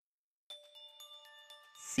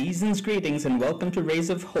Season's greetings and welcome to Rays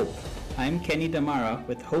of Hope. I'm Kenny Damara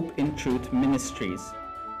with Hope in Truth Ministries.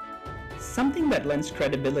 Something that lends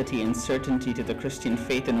credibility and certainty to the Christian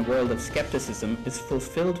faith in a world of skepticism is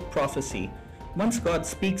fulfilled prophecy. Once God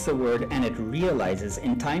speaks a word and it realizes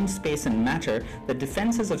in time, space, and matter, the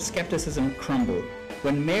defenses of skepticism crumble.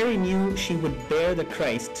 When Mary knew she would bear the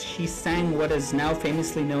Christ, she sang what is now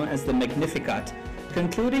famously known as the Magnificat,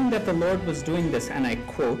 concluding that the Lord was doing this, and I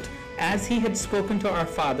quote, "As he had spoken to our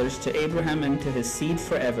fathers, to Abraham and to his seed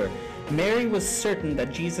forever." Mary was certain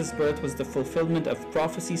that Jesus' birth was the fulfillment of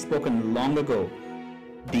prophecy spoken long ago.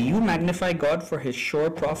 Do you magnify God for his sure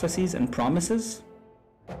prophecies and promises?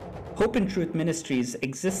 Hope in Truth Ministries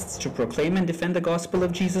exists to proclaim and defend the gospel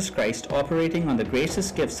of Jesus Christ, operating on the gracious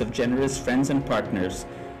gifts of generous friends and partners.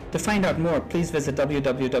 To find out more, please visit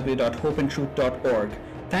www.hopeintruth.org.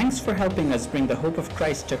 Thanks for helping us bring the hope of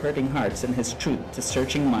Christ to hurting hearts and his truth to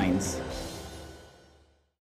searching minds.